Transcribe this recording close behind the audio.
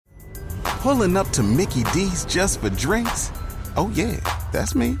Pulling up to Mickey D's just for drinks? Oh yeah,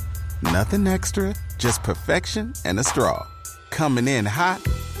 that's me. Nothing extra, just perfection and a straw. Coming in hot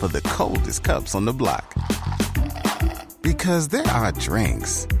for the coldest cups on the block. Because there are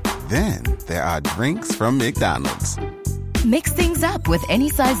drinks. Then there are drinks from McDonald's. Mix things up with any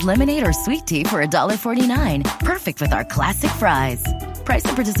size lemonade or sweet tea for $1.49. Perfect with our classic fries. Price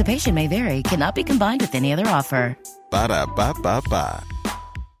and participation may vary. Cannot be combined with any other offer. Ba-da-ba-ba-ba.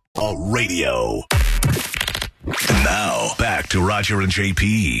 Radio. And now, back to Roger and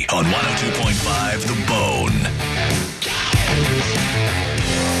JP on 102.5 The Bone.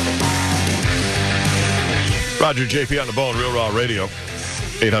 Roger JP on The Bone, Real Raw Radio.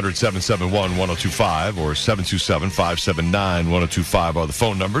 800-771-1025 or 727-579-1025 are the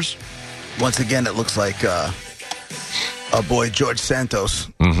phone numbers. Once again, it looks like our boy George Santos,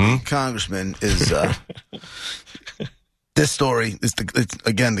 congressman, is... This story is,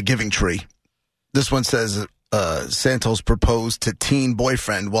 again, the giving tree. This one says Santos proposed to teen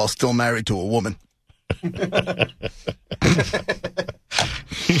boyfriend while still married to a woman.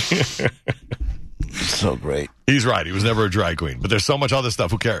 So great. He's right. He was never a drag queen. But there's so much other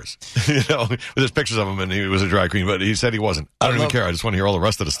stuff. Who cares? There's pictures of him and he was a drag queen, but he said he wasn't. I don't even care. I just want to hear all the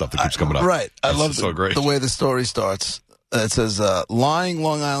rest of the stuff that keeps coming up. Right. I love so great. The way the story starts. It says, lying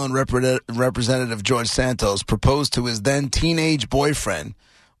Long Island Representative George Santos proposed to his then teenage boyfriend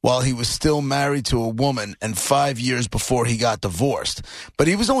while he was still married to a woman and 5 years before he got divorced. But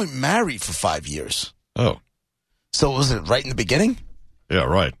he was only married for 5 years. Oh. So was it right in the beginning? Yeah,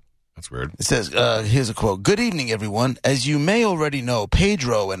 right. That's weird. It says, here's a quote. Good evening, everyone. As you may already know,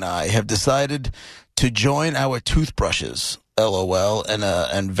 Pedro and I have decided to join our toothbrushes. LOL,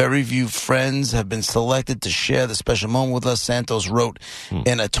 and very few friends have been selected to share the special moment with us, Santos wrote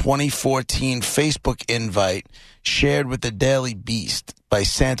in a 2014 Facebook invite shared with the Daily Beast by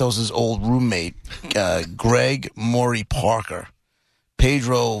Santos's old roommate, Greg Maury Parker.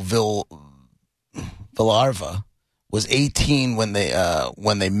 Pedro Villarva was 18 when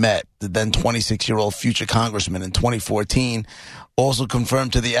they met. The then 26-year-old future congressman in 2014 also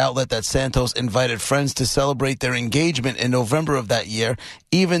confirmed to the outlet that Santos invited friends to celebrate their engagement in November of that year,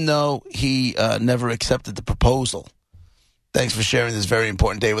 even though he never accepted the proposal. Thanks for sharing this very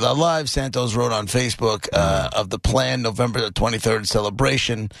important day with our lives. Santos wrote on Facebook of the planned November 23rd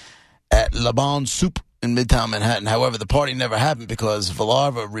celebration at La Bonne Soup in Midtown Manhattan. However, the party never happened because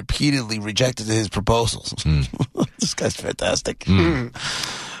Villarva repeatedly rejected his proposals. This guy's fantastic. He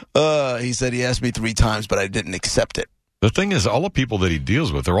said he asked me 3 times, but I didn't accept it. The thing is, all the people that he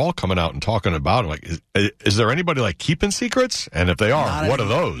deals with, they're all coming out and talking about it. Like, is there anybody like keeping secrets? And if they are, what are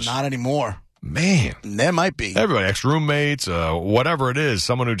those? Not anymore. Man. There might be. Everybody, ex-roommates, whatever it is,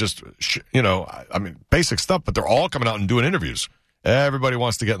 someone who just, I mean, basic stuff, but they're all coming out and doing interviews. Everybody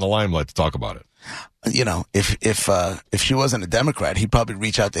wants to get in the limelight to talk about it. You know, if she wasn't a Democrat, he'd probably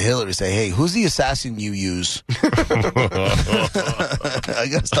reach out to Hillary and say, "Hey, who's the assassin you use?" I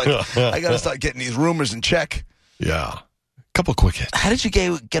gotta start getting these rumors in check. Yeah. Couple quick hits. How did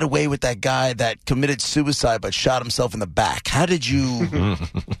you get away with that guy that committed suicide but shot himself in the back? How did you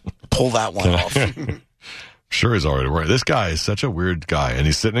pull that one off? Sure, he's already right. This guy is such a weird guy, and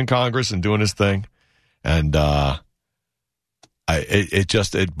he's sitting in Congress and doing his thing, and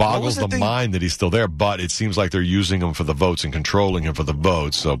it boggles the mind that he's still there. But it seems like they're using him for the votes and controlling him for the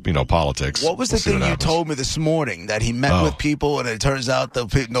votes. So politics. What was the thing you told me this morning that he met with people, and it turns out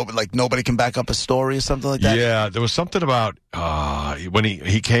that nobody can back up a story or something like that? Yeah, there was something about when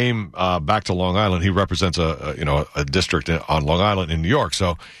he came back to Long Island. He represents a district on Long Island in New York.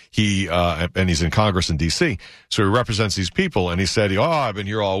 So and he's in Congress in D.C. So he represents these people, and he said, I've been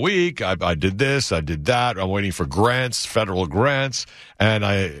here all week. I did this, I did that. I'm waiting for grants, federal grants. And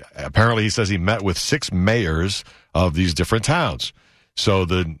apparently he says he met with 6 mayors of these different towns. So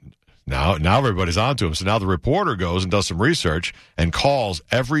now everybody's onto him. So now the reporter goes and does some research and calls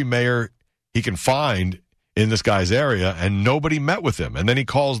every mayor he can find in this guy's area, and nobody met with him. And then he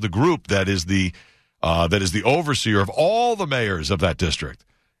calls the group that is the overseer of all the mayors of that district.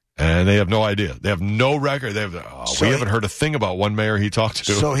 And they have no idea. They have no record. We haven't heard a thing about one mayor he talked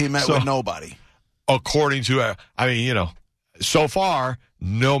to. So he met with nobody. According to, so far,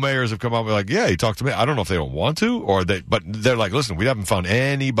 no mayors have come up and yeah, he talked to me. I don't know if they don't want to, but they're like, listen, we haven't found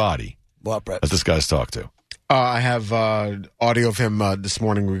anybody that this guy's talked to. I have audio of him this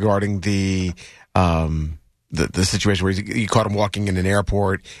morning regarding the situation where he caught him walking in an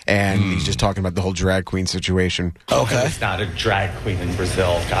airport, and he's just talking about the whole drag queen situation. Okay. I was not a drag queen in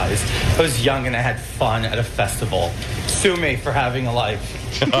Brazil, guys. I was young and I had fun at a festival. Sue me for having a life.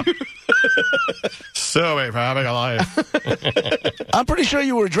 Sue me for having a life. I'm pretty sure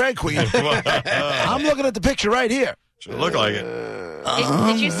you were a drag queen. I'm looking at the picture right here. Should look like it.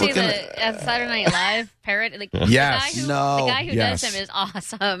 Did you see the Saturday Night Live parrot? Like, Yes. The guy who Yes. does him is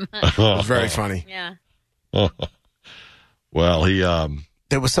awesome. It was very funny. Yeah. Well, he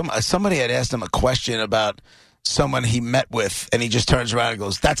There was somebody had asked him a question about someone he met with, and he just turns around and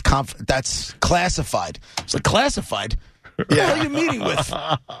goes, "That's classified." It's like, classified? Who are you meeting with?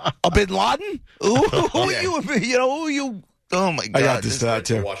 A Bin Laden? Who are you? You know, who are you? Oh my God! I got this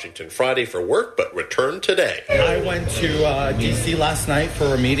too. Washington Friday for work, but returned today. I went to D.C. last night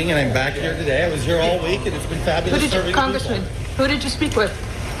for a meeting, and I'm back here today. I was here all week, and it's been fabulous. Congressman, who did you speak with?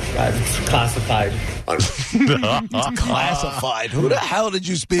 It's classified. Classified. Who the hell did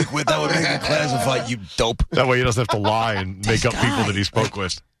you speak with that would make it classified? You dope. that way he doesn't have to lie and make up people that he spoke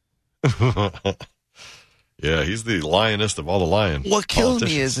with. Yeah, he's the lionest of all the lions. What kills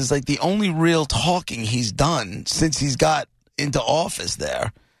me is like the only real talking he's done since he's got into office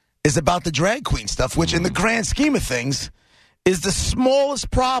there is about the drag queen stuff, which in the grand scheme of things is the smallest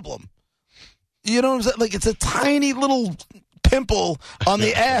problem. You know what I'm saying? Like, it's a tiny little pimple on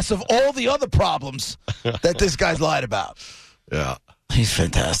the ass of all the other problems that this guy's lied about. Yeah. He's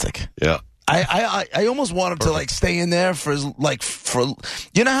fantastic. Yeah. I almost want him to like stay in there for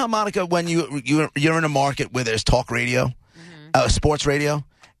you know how, Monica, when you're in a market where there's talk radio, sports radio,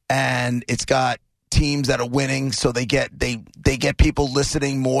 and it's got teams that are winning, so they get people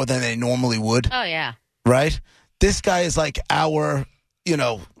listening more than they normally would. Oh yeah. Right? This guy is like our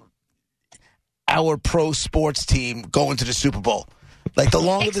pro sports team going to the Super Bowl. Like, the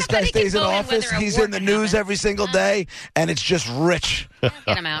longer this guy stays in office, he's in the news every single day, and it's just rich.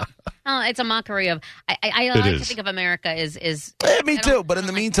 Get him out. Oh, it's a mockery of. I like to think of America is. Me too. But in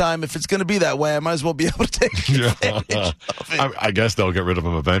the meantime, if it's going to be that way, I might as well be able to take advantage of it. I guess they'll get rid of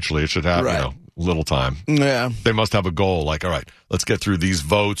him eventually. It should have little time. Yeah. They must have a goal. Like, all right, let's get through these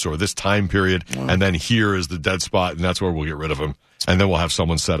votes or this time period, and then here is the dead spot, and that's where we'll get rid of him. And then we'll have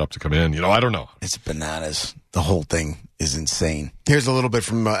someone set up to come in. I don't know. It's bananas. The whole thing is insane. Here's a little bit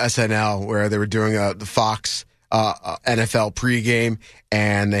from SNL where they were doing the Fox NFL pregame,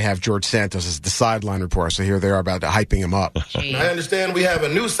 and they have George Santos as the sideline reporter. So here they are about hyping him up. I understand we have a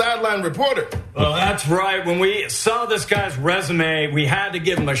new sideline reporter. Well, that's right. When we saw this guy's resume, we had to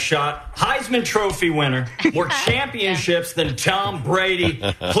give him a shot. Heisman Trophy winner, more championships than Tom Brady.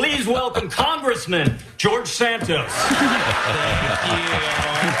 Please welcome Congressman George Santos. Thank you.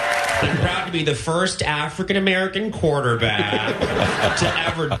 I'm proud to be the first African-American quarterback to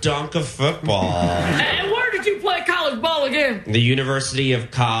ever dunk a football. And where did you play college ball again? The University of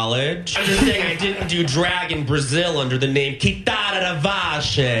College. I'm just saying I didn't do drag in Brazil under the name Kitara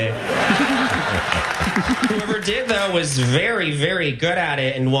Vache. Whoever did, though, was very, very good at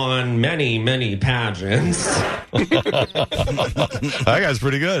it and won many, many pageants. That guy's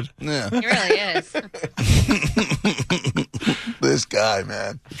pretty good. Yeah. He really is. This guy,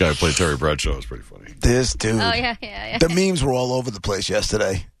 man. The guy who played Terry Bradshaw is pretty funny. This dude. Oh, yeah. The memes were all over the place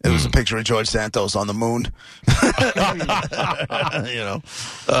yesterday. It was a picture of George Santos on the moon.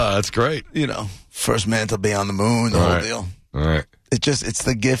 That's great. First man to be on the moon, the whole deal. All right. It's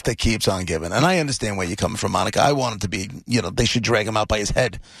the gift that keeps on giving. And I understand where you're coming from, Monica. I want him to be, they should drag him out by his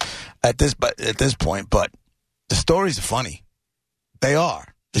head at this point. But the stories are funny. They are.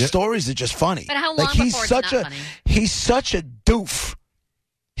 The stories are just funny. But how long before it's not funny? He's such a doof.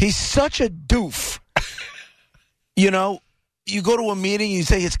 He's such a doof. You go to a meeting, you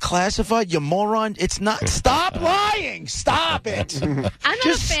say it's classified, you moron. It's not. Stop lying. Stop it. I'm not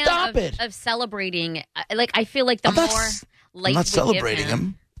just a fan stop it. of celebrating. I feel like I'm not celebrating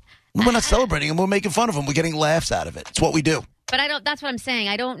him. We're not celebrating him. We're making fun of him. We're getting laughs out of it. It's what we do. But that's what I'm saying.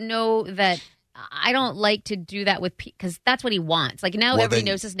 I don't know that. I don't like to do that with because that's what he wants. Like now, everybody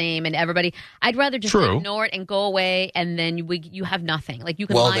knows his name and everybody. I'd rather just ignore it and go away, and then you have nothing. Like you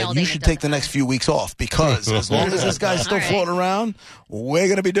can lie all day. You should take the next few weeks off because as long as this guy's still floating around, we're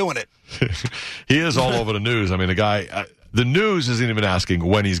going to be doing it. He is all over the news. I mean, the news isn't even asking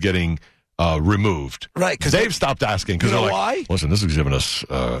when he's getting removed. Right. Because they've stopped asking. You know why? Listen, this is giving us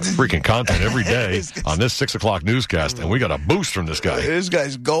freaking content every day on this 6 o'clock newscast, and we got a boost from this guy. This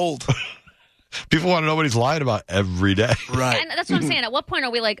guy's gold. People want to know what he's lying about every day. Right. And that's what I'm saying. At what point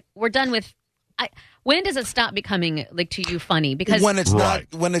are we like, we're done with... when does it stop becoming, like, to you funny? Because when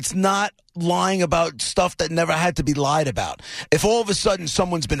it's not lying about stuff that never had to be lied about. If all of a sudden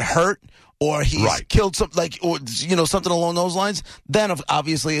someone's been hurt or he's killed something, something along those lines, then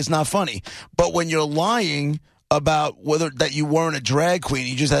obviously it's not funny. But when you're lying about whether that you weren't a drag queen.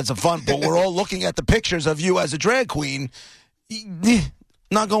 You just had some fun. But we're all looking at the pictures of you as a drag queen.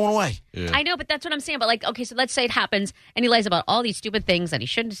 Not going away. Yeah. I know, but that's what I'm saying. But like, okay, so let's say it happens, and he lies about all these stupid things that he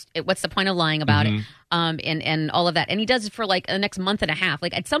shouldn't. What's the point of lying about it? And all of that, and he does it for like the next month and a half.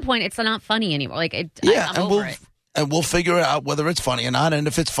 Like at some point, it's not funny anymore. Like I'm over it. And we'll figure out whether it's funny or not. And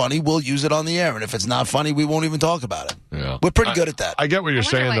if it's funny, we'll use it on the air. And if it's not funny, we won't even talk about it. Yeah. We're pretty good at that. I get what you're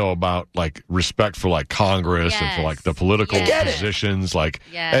saying, though, about like respect for like Congress and for like the political positions. Like,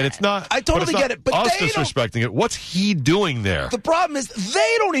 and it's not. I totally get it. But us disrespecting it. What's he doing there? The problem is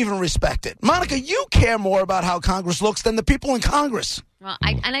they don't even respect it. Monica, you care more about how Congress looks than the people in Congress. Well,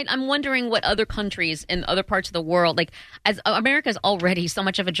 I'm wondering what other countries in other parts of the world, like as America's already so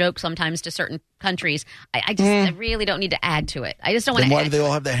much of a joke sometimes to certain countries. I really don't need to add to it. I just don't want to. Then why do they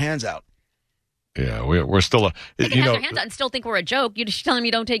all have their hands out? Yeah, we're still they can have their hands out and still think we're a joke. You just tell them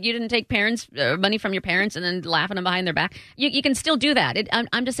you didn't take parents money from your parents and then laughing them behind their back. You can still do that.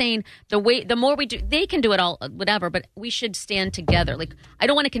 I'm just saying the more we do, they can do it all, whatever. But we should stand together. Like I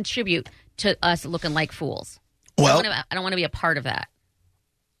don't want to contribute to us looking like fools. Well, I don't want to be a part of that.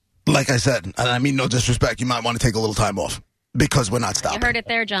 Like I said, and I mean no disrespect, you might want to take a little time off because we're not stopping. You heard it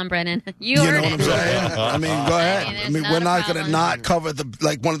there, John Brennan. You know heard what I'm saying? I mean, go ahead. I mean, we're not going to not cover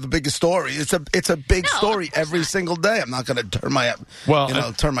one of the biggest stories. It's a big story every single day. I'm not going to turn my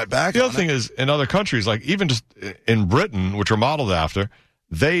turn my back. The other thing is, in other countries, like even just in Britain, which are modeled after,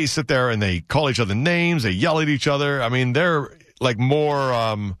 they sit there and they call each other names, they yell at each other. I mean, they're like more.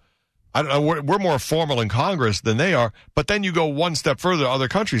 I don't know, we're more formal in Congress than they are, but then you go one step further, other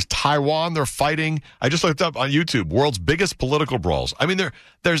countries, Taiwan, they're fighting. I just looked up on YouTube, world's biggest political brawls. I mean, there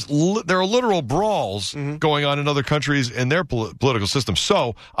are literal brawls going on in other countries in their political system.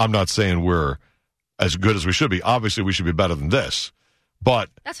 So I'm not saying we're as good as we should be. Obviously, we should be better than this.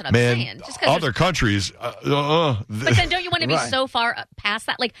 But, that's what I'm saying. Just other countries... but then don't you want to be so far past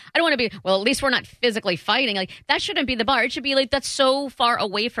that? Like, I don't want to be, well, at least we're not physically fighting. Like, that shouldn't be the bar. It should be like, that's so far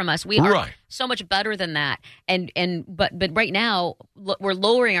away from us. We are so much better than that. But right now, we're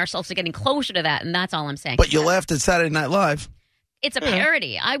lowering ourselves to getting closer to that, and that's all I'm saying. But you laughed at Saturday Night Live. It's a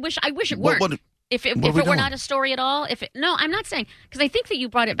parody. I wish it weren't. If it were not a story at all, no, I'm not saying, because I think that you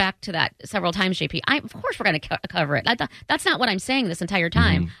brought it back to that several times, JP. Of course we're going to cover it. That's not what I'm saying this entire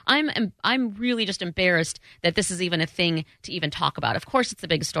time. I'm really just embarrassed that this is even a thing to even talk about. Of course it's a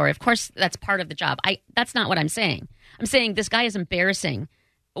big story. Of course that's part of the job. That's not what I'm saying. I'm saying this guy is embarrassing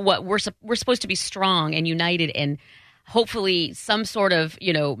what we're supposed to be strong and united and hopefully some sort of,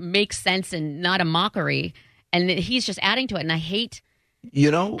 makes sense and not a mockery. And he's just adding to it. And I hate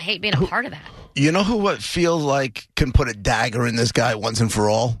being a part of that. You know what feels like can put a dagger in this guy once and for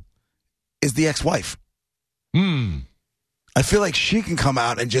all? Is the ex-wife. I feel like she can come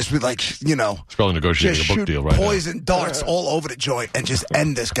out and just be like, She's probably negotiating a book deal right now. Poison darts all over the joint and just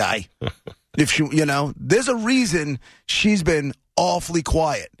end this guy. If she, there's a reason she's been awfully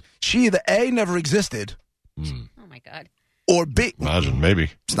quiet. She either A, never existed. Oh, my God. Or B. Imagine, maybe.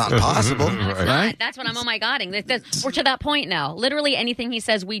 It's not possible. Right? That's what I'm oh my godding. We're to that point now. Literally anything he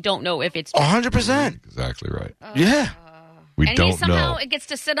says, we don't know if it's true. 100%. Exactly right. Yeah. We don't somehow know. It gets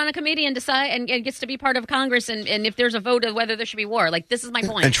to sit on a committee and decide, and gets to be part of Congress, and if there's a vote of whether there should be war. Like, this is my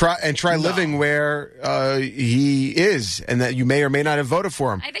point. And try living where he is, and that you may or may not have voted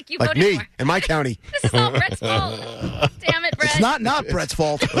for him. I think you like voted me for him. in my county. This is all Brett's fault. Damn it, Brett. It's not Brett's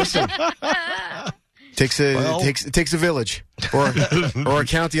fault. Listen. Takes a village or a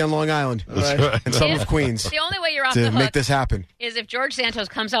county on Long Island and some of Queens. The only way you're off to the hook make this happen is if George Santos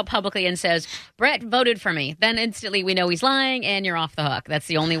comes out publicly and says, Brett voted for me. Then instantly we know he's lying and you're off the hook. That's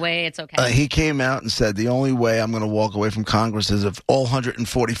the only way it's okay. He came out and said, the only way I'm going to walk away from Congress is if all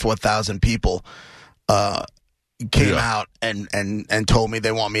 144,000 people came out and told me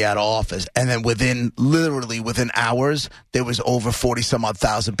they want me out of office. And then within hours, there was over 40-some-odd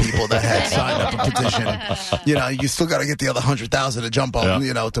thousand people that had signed up a petition. You still got to get the other 100,000 to jump on,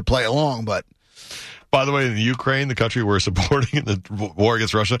 to play along. But by the way, in the Ukraine, the country we're supporting in the war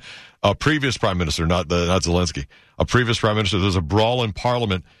against Russia, a previous prime minister, not Zelensky, a previous prime minister, there's a brawl in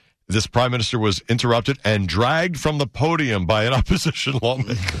parliament. This prime minister was interrupted and dragged from the podium by an opposition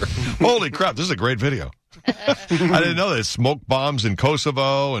lawmaker. Holy crap, this is a great video. I didn't know that. Smoke bombs in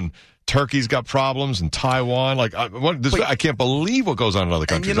Kosovo, and Turkey's got problems, and Taiwan. Like, I can't believe what goes on in other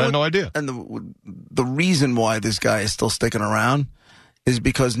countries. I had no idea. And the reason why this guy is still sticking around is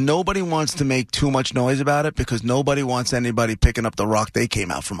because nobody wants to make too much noise about it, because nobody wants anybody picking up the rock they came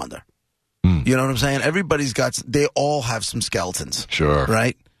out from under. You know what I'm saying? They all have some skeletons. Sure.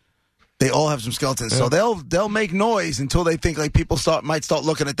 Right? They all have some skeletons, so they'll make noise until they think like people might start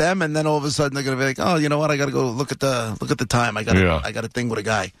looking at them, and then all of a sudden they're gonna be like, oh, you know what? I gotta go look at the time. I got a thing with a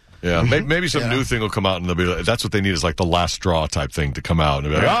guy. Yeah, maybe some new thing will come out, and they'll be like, that's what they need is like the last straw type thing to come out. And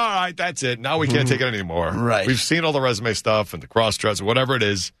they'll be like, all right, that's it. Now we can't take it anymore. Right. We've seen all the resume stuff and the cross-dress, whatever it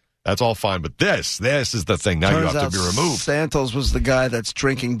is. That's all fine. But this is the thing. Now Turns you have to be removed. Santos was the guy that's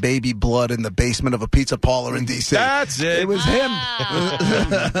drinking baby blood in the basement of a pizza parlor in D.C. That's it. It was him.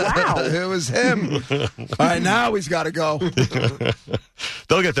 Wow. It was him. All right, now he's got to go.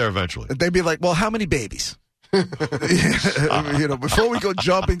 They'll get there eventually. They'd be like, well, how many babies? Before we go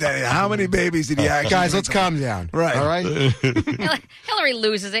jumping down, how many babies did he actually? Guys, let's calm down. Right. All right. Hillary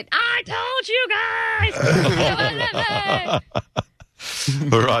loses it. I told you guys.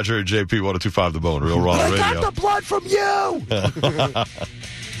 Roger and JP 102.5 The Bone, Real Raw Radio. I got the blood from you.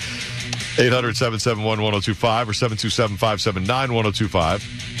 800-771-1025 or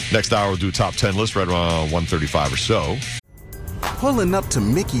 727-579-1025. Next hour, we'll do a top 10 list right around 135 or so. Pulling up to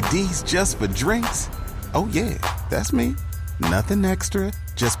Mickey D's just for drinks? Oh, yeah, that's me. Nothing extra,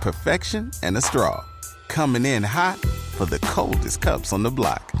 just perfection and a straw. Coming in hot for the coldest cups on the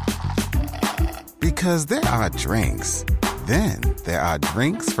block. Because there are drinks. Then there are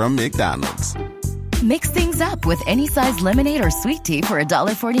drinks from McDonald's. Mix things up with any size lemonade or sweet tea for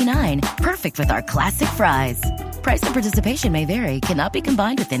 $1.49. Perfect with our classic fries. Price and participation may vary. Cannot be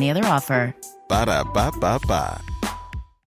combined with any other offer. Ba-da-ba-ba-ba.